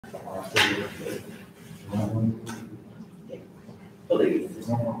Please.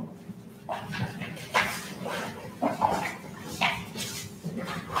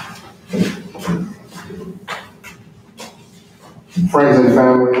 Friends and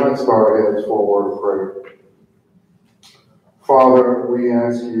family, let's bow our heads for a word of prayer. Father, we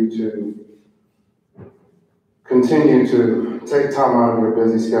ask you to continue to take time out of your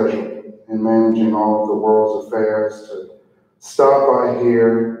busy schedule in managing all of the world's affairs to stop by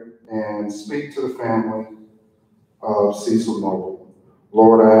here and speak to the family of Cecil Noble.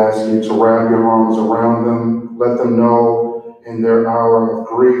 Lord, I ask you to wrap your arms around them. Let them know in their hour of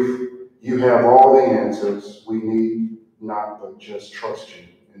grief, you have all the answers. We need not but just trust you.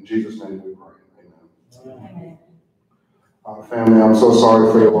 In Jesus' name we pray. Amen. Family, I'm so sorry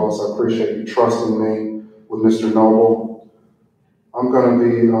for your loss. I appreciate you trusting me with Mr. Noble. I'm going to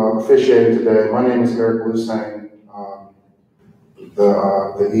be officiating today. My name is Eric Lusane.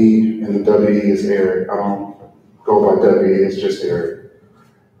 The E and the W is Eric. I don't go by W, it's just Eric.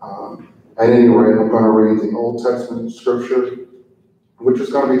 At any rate, I'm going to read the Old Testament scripture, which is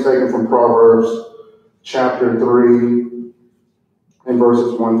going to be taken from Proverbs chapter 3 and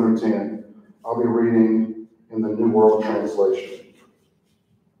verses 1 through 10. I'll be reading in the New World Translation.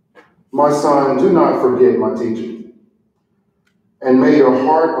 My son, do not forget my teaching, and may your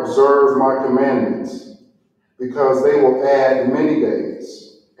heart observe my commandments, because they will add many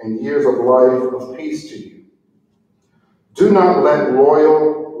days and years of life of peace to you. Do not let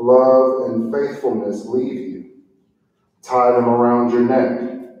loyal love and faithfulness leave you. Tie them around your neck.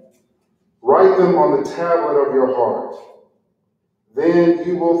 Write them on the tablet of your heart. Then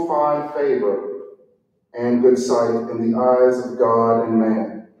you will find favor and good sight in the eyes of God and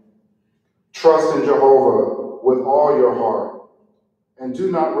man. Trust in Jehovah with all your heart, and do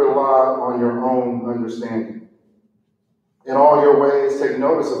not rely on your own understanding. In all your ways take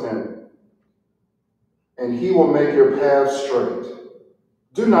notice of him, and he will make your paths straight.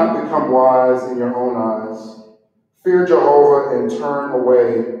 Do not become wise in your own eyes. Fear Jehovah and turn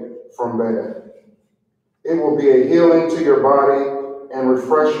away from bad. It will be a healing to your body and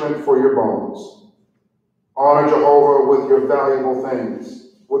refreshment for your bones. Honor Jehovah with your valuable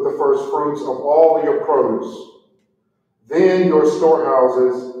things, with the first fruits of all your produce. Then your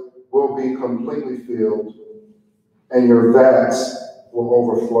storehouses will be completely filled, and your vats will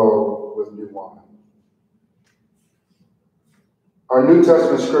overflow with new wine. Our New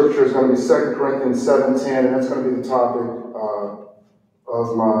Testament scripture is going to be 2 Corinthians 7:10, and that's going to be the topic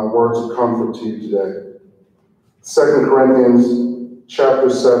of my words of comfort to you today. 2 Corinthians chapter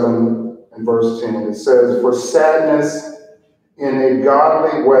 7 and verse 10. It says, "For sadness in a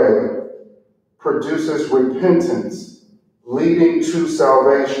godly way produces repentance, leading to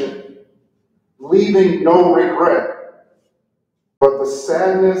salvation, leaving no regret. But the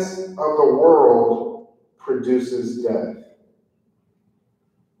sadness of the world produces death."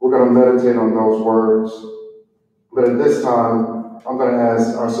 We're going to meditate on those words. But at this time, I'm going to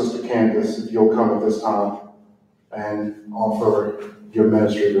ask our sister Candace if you'll come at this time and offer your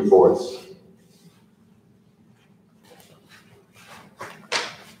ministry, your voice.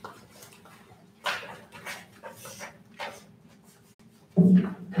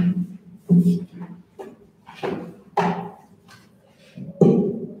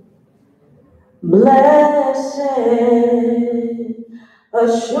 Blessed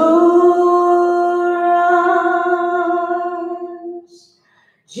assurance,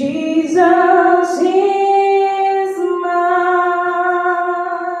 Jesus is mine.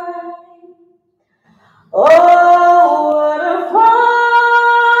 Oh, what a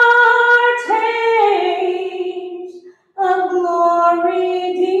foretaste of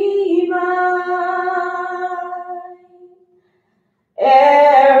glory divine,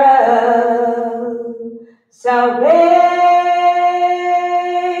 heir of salvation,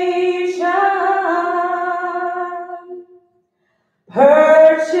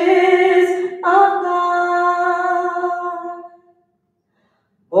 purchase of God,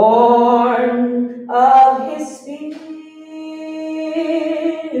 born of his Spirit,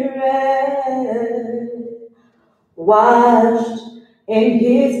 washed in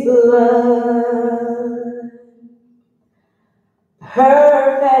his blood,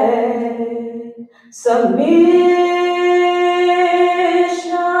 perfect submission,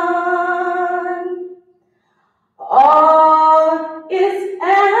 all is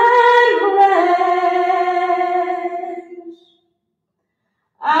at rest.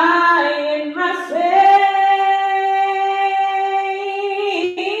 I in my Savior,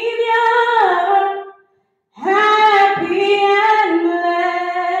 happy and blessed,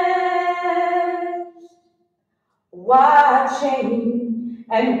 watching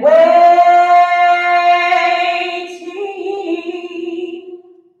and waiting,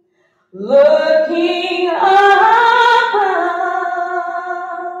 looking up,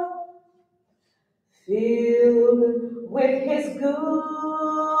 filled with his goodness,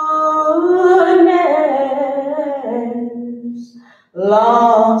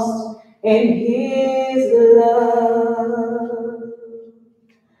 lost in his love.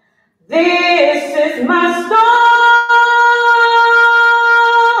 This is my story.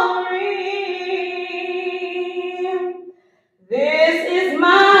 This is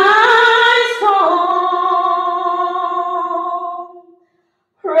my song,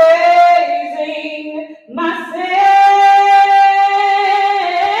 praising my Savior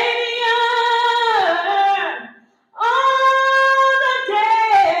all the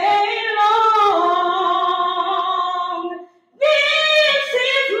day long. This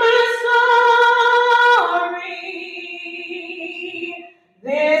is my story.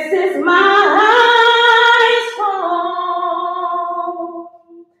 This is my song,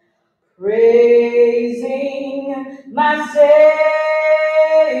 praising my Savior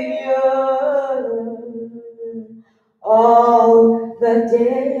all the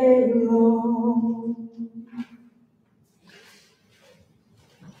day long.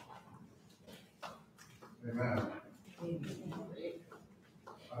 Amen.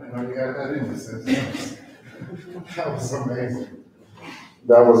 I didn't know you had that in you, sis. That was amazing.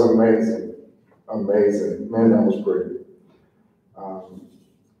 That was amazing. Amazing. Man, that was great.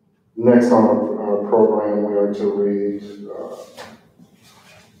 Next on our program, we are to read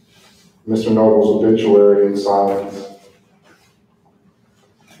Mr. Noble's obituary in silence.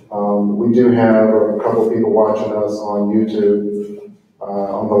 We do have a couple people watching us on YouTube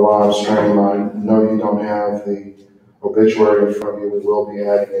on the live stream. I know you don't have the obituary in front of you. We will be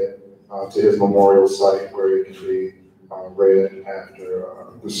adding it to his memorial site where it can be read after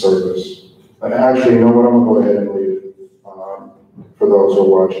the service. And actually, you know what? I'm going to go ahead and read it for those who are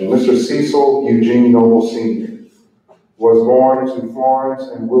watching. Mr. Cecil Eugene Noble Sr. was born to Florence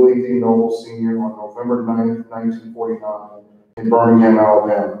and Willie D. Noble Sr. on November 9th, 1949 in Birmingham,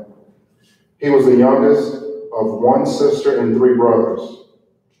 Alabama. He was the youngest of one sister and three brothers.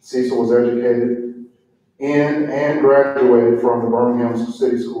 Cecil was educated in and graduated from the Birmingham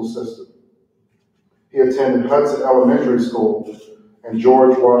City School system. He attended Hudson Elementary School and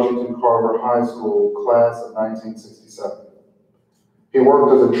George Washington Carver High School, class of 1967. He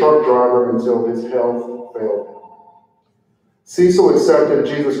worked as a truck driver until his health failed him. Cecil accepted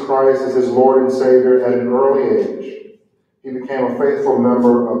Jesus Christ as his Lord and Savior at an early age. He became a faithful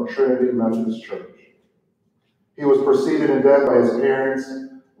member of Trinity Methodist Church. He was preceded in death by his parents,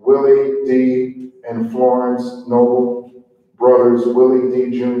 Willie D. and Florence Noble, brothers Willie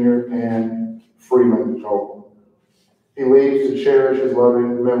D. Jr. and Freeman Noble. He leaves to cherish his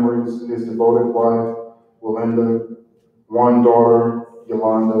loving memories, his devoted wife, Willinda, one daughter,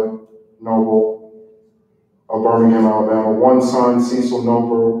 Yolanda Noble, of Birmingham, Alabama, one son, Cecil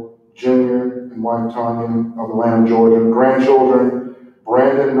Noble Jr., and wife Tanya of Atlanta, Georgia, grandchildren,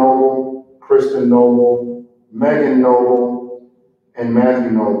 Brandon Noble, Kristen Noble, Megan Noble, and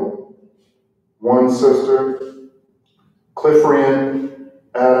Matthew Noble, one sister, Cliffrian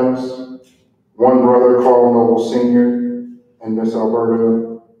Adams, one brother, Carl Noble Sr., and Miss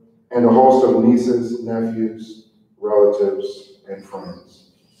Alberta, and a host of nieces, nephews, relatives, and friends.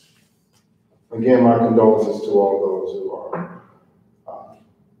 Again, my condolences to all those who are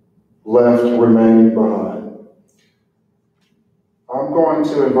left remaining behind. I'm going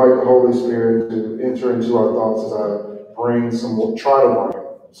to invite the Holy Spirit to enter into our thoughts as I try to bring some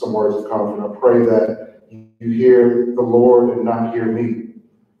words of comfort. I pray that you hear the Lord and not hear me.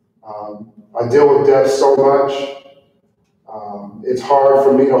 I deal with death so much. It's hard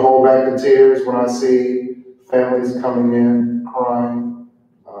for me to hold back the tears when I see families coming in crying.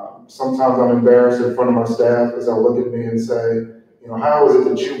 Sometimes I'm embarrassed in front of my staff as they'll look at me and say, how is it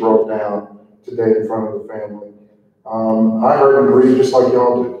that you broke down today in front of the family? I hurt and grieve just like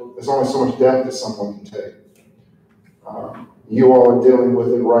y'all do. There's only so much death that someone can take. You all are dealing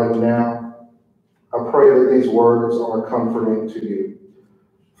with it right now. I pray that these words are comforting to you.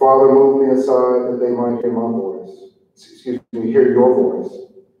 Father, move me aside that they might hear my voice. Hear your voice.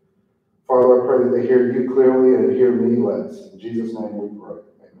 Father, I pray that they hear you clearly and hear me less. In Jesus' name we pray.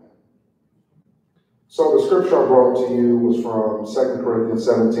 So the scripture I brought to you was from 2 Corinthians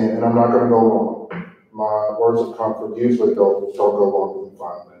 7:10, and I'm not going to go long. My words of comfort usually don't go longer than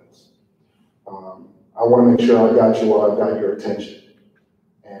 5 minutes. I want to make sure I got you while I've got your attention.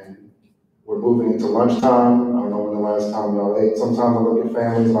 And we're moving into lunchtime. I don't know when the last time y'all ate. Sometimes I look at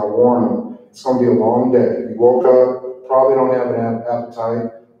families and I warn them, it's going to be a long day. You woke up, probably don't have an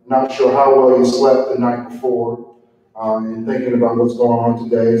appetite, not sure how well you slept the night before, and thinking about what's going on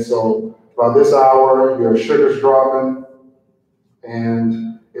today. So by this hour, your sugar's dropping,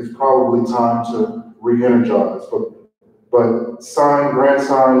 and it's probably time to re-energize. But son,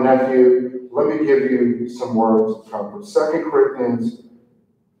 grandson, nephew, let me give you some words of comfort. 2 Corinthians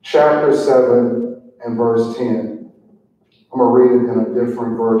chapter 7 and verse 10. I'm going to read it in a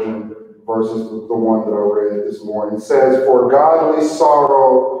different version versus the one that I read this morning. It says, "For godly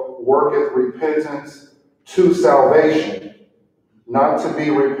sorrow worketh repentance to salvation, not to be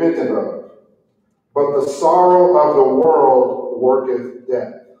repented of. But the sorrow of the world worketh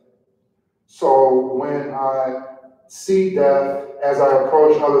death." So when I see death as I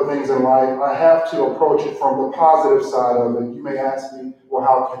approach other things in life, I have to approach it from the positive side of it. You may ask me, well,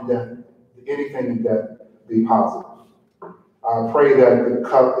 how can anything in death be positive? I pray that the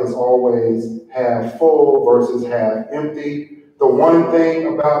cup is always half full versus half empty. The one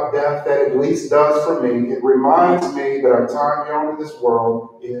thing about death that at least does for me, it reminds me that our time here on this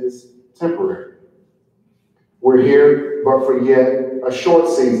world is temporary. We're here, but for yet a short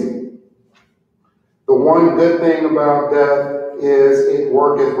season. The one good thing about death is it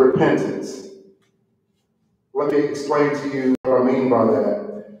worketh repentance. Let me explain to you what I mean by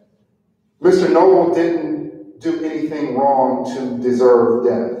that. Mr. Noble didn't do anything wrong to deserve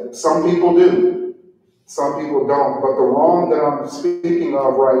death. Some people do. Some people don't. But the wrong that I'm speaking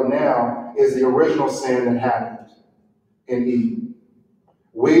of right now is the original sin that happened in Eden.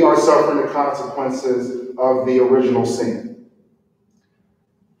 We are suffering the consequences of the original sin.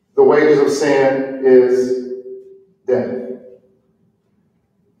 The wages of sin is death.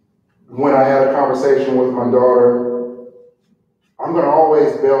 When I had a conversation with my daughter, I'm going to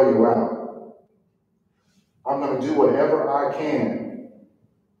always bail you out. I'm going to do whatever I can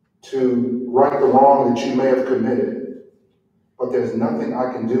to right the wrong that you may have committed. But there's nothing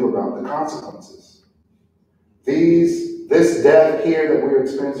I can do about the consequences. This death here that we're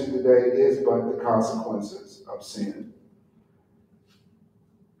experiencing today is but the consequences of sin.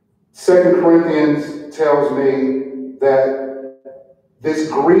 2 Corinthians tells me that this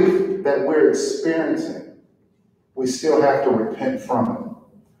grief that we're experiencing, we still have to repent from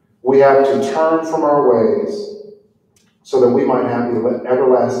it. We have to turn from our ways so that we might have the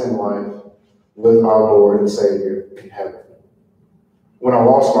everlasting life with our Lord and Savior in heaven. When I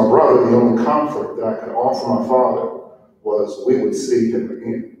lost my brother, the only comfort that I could offer my father was we would see him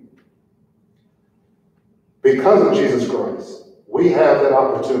again. Because of Jesus Christ, we have that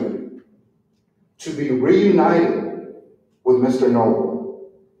opportunity to be reunited with Mr.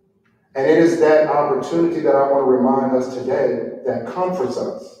 Noble. And it is that opportunity that I want to remind us today that comforts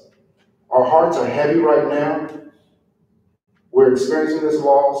us. Our hearts are heavy right now. We're experiencing this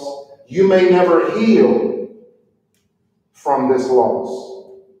loss. You may never heal from this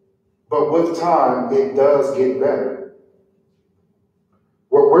loss, but with time, it does get better.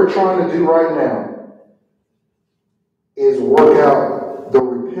 What we're trying to do right now is work out the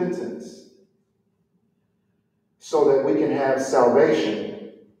repentance so that we can have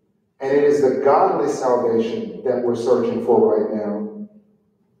salvation. And it is the godly salvation that we're searching for right now.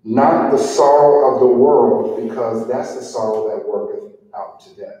 Not the sorrow of the world, because that's the sorrow that worketh out to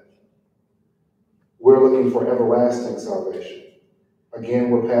death. We're looking for everlasting salvation. Again,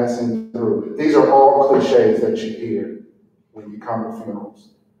 we're passing through. These are all cliches that you hear when you come to funerals.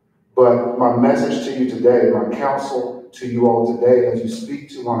 But my message to you today, my counsel to you all today, as you speak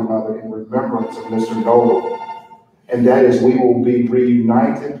to one another in remembrance of Mr. Noble, and that is we will be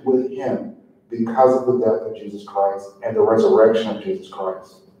reunited with him because of the death of Jesus Christ and the resurrection of Jesus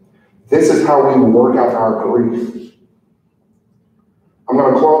Christ. This is how we work out our grief. I'm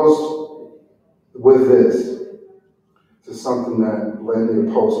going to close with this. This is something that led me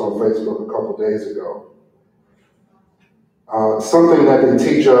to post on Facebook a couple days ago. Something that they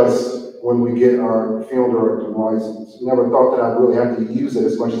teach us when we get our funeral director license. Never thought that I'd really have to use it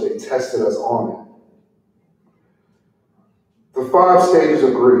as much as they tested us on it. The 5 stages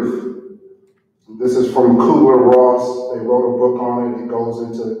of grief. This is from Kubler-Ross. They wrote a book on it. It goes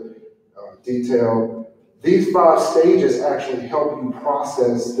into detail. These 5 stages actually help you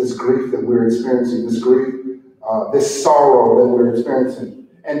process this grief that we're experiencing, this grief, this sorrow that we're experiencing.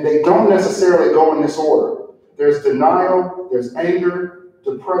 And they don't necessarily go in this order. There's denial, there's anger,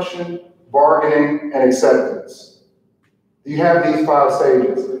 depression, bargaining, and acceptance. You have these 5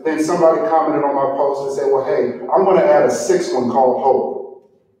 stages. Then somebody commented on my post and said, well, hey, I'm going to add a 6th one called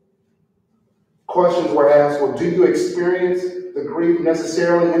hope. Questions were asked, well, do you experience the grief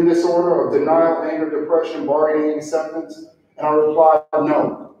necessarily in this order of denial, anger, depression, bargaining, acceptance? And I replied,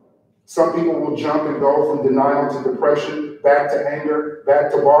 no. Some people will jump and go from denial to depression back to anger,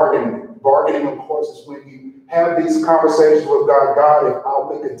 back to bargaining. Bargaining, of course, is when you have these conversations with God. God, if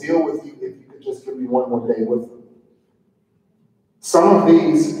I'll make a deal with you, if you could just give me one more day with him. Some of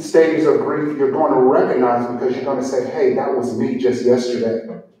these stages of grief you're going to recognize because you're going to say, hey, that was me just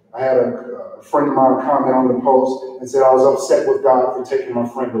yesterday. I had a friend of mine comment on the post and said I was upset with God for taking my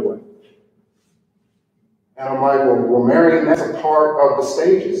friend away. And I'm like, well, Marion, that's a part of the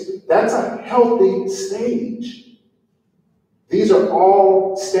stages. That's a healthy stage. These are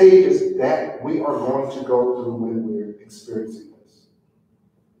all stages that we are going to go through when we're experiencing this.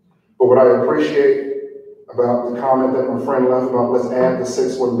 But what I appreciate about the comment that my friend left about let's add the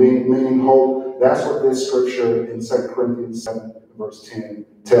sixth one, meaning hope, that's what this scripture in 2 Corinthians 7, verse 10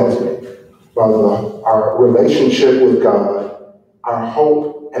 tells me. About our relationship with God, our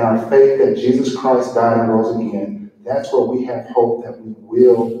hope and our faith that Jesus Christ died and rose again, that's where we have hope that we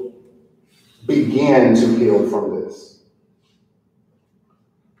will begin to heal from this.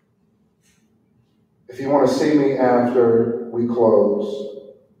 If you want to see me after we close,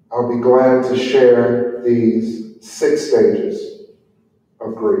 I'll be glad to share these 6 stages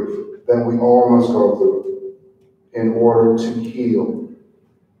of grief that we all must go through in order to heal.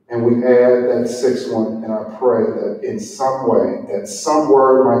 And we add that 6th one, and I pray that in some way, that some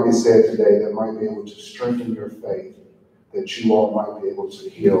word might be said today that might be able to strengthen your faith, that you all might be able to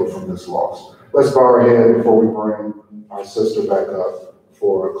heal from this loss. Let's bow our head before we bring our sister back up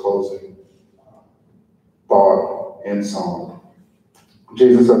for a closing thought and song.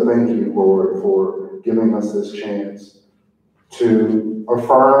 Jesus, I thank you, Lord, for giving us this chance to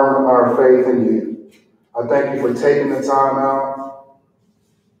affirm our faith in you. I thank you for taking the time out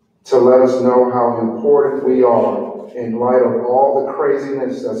to let us know how important we are in light of all the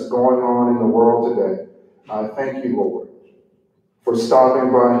craziness that's going on in the world today. I thank you, Lord, for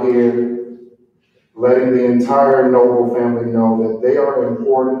stopping by here, letting the entire Noble family know that they are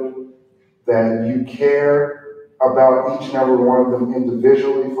important, that you care about each and every one of them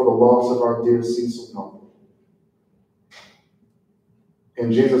individually for the loss of our dear Cecil Noble.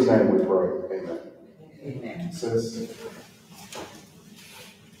 In Jesus' name we pray. Amen. Amen. Sis.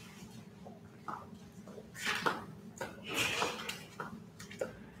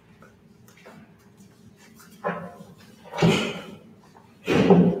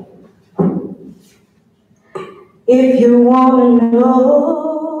 If you want to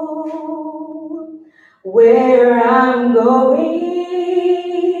know where I'm going,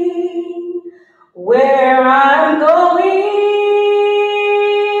 where I'm going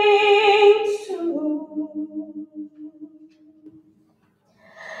to,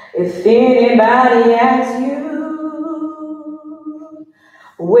 if anybody asks you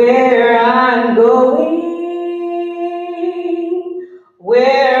where I'm going,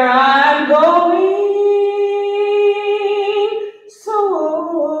 where I'm going,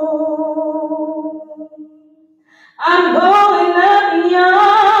 I'm going up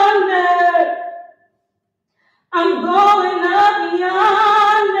yonder. I'm going up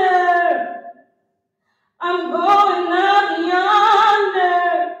yonder. I'm going up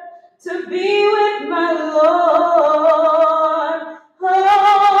yonder to be with my Lord.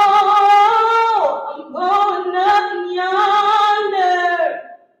 Oh, I'm going up yonder.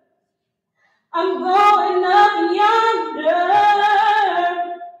 I'm going up yonder.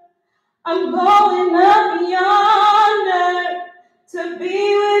 I'm going up yonder to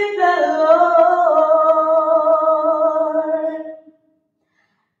be with the Lord.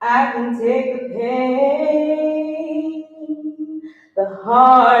 I can take the pain, the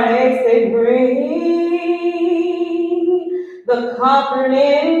heartaches they bring, the comfort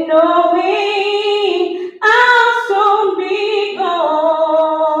in knowing I'll soon be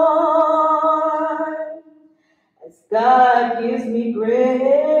gone. As God gives me grace,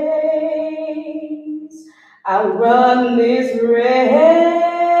 I'll run this race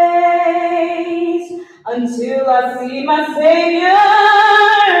until I see my Savior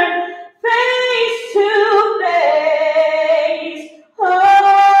face to face.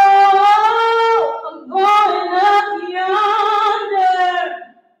 Oh, I'm going up yonder.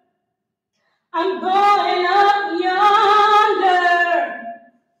 I'm going up yonder.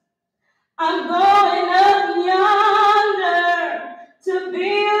 I'm going up yonder to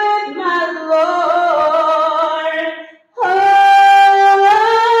be with my Lord.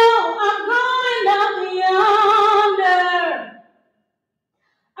 Oh, I'm going up yonder.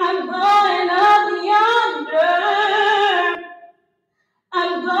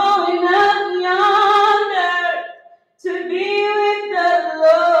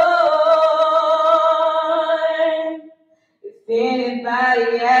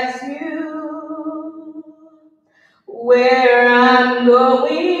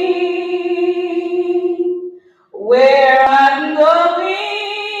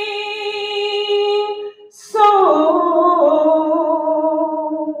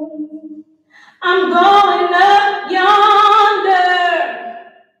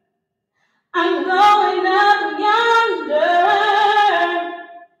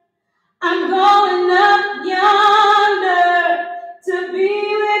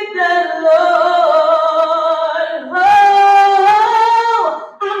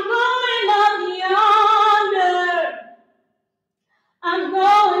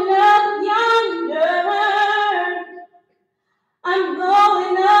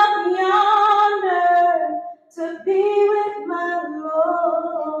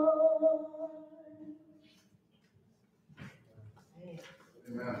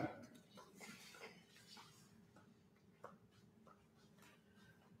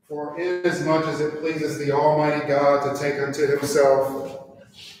 For inasmuch as it pleases the Almighty God to take unto himself,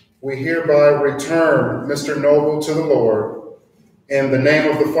 we hereby return Mr. Noble to the Lord, in the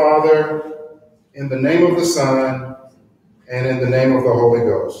name of the Father, in the name of the Son, and in the name of the Holy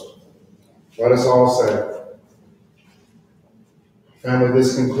Ghost. Let us all say, family,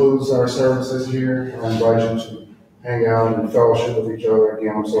 this concludes our services here. I invite you to hang out and fellowship with each other.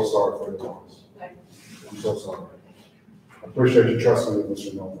 Again, I'm so sorry for the loss. I'm so sorry. I appreciate you trusting me,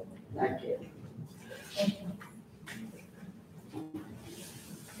 Mr. Noble. Thank you. Thank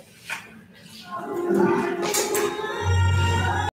you.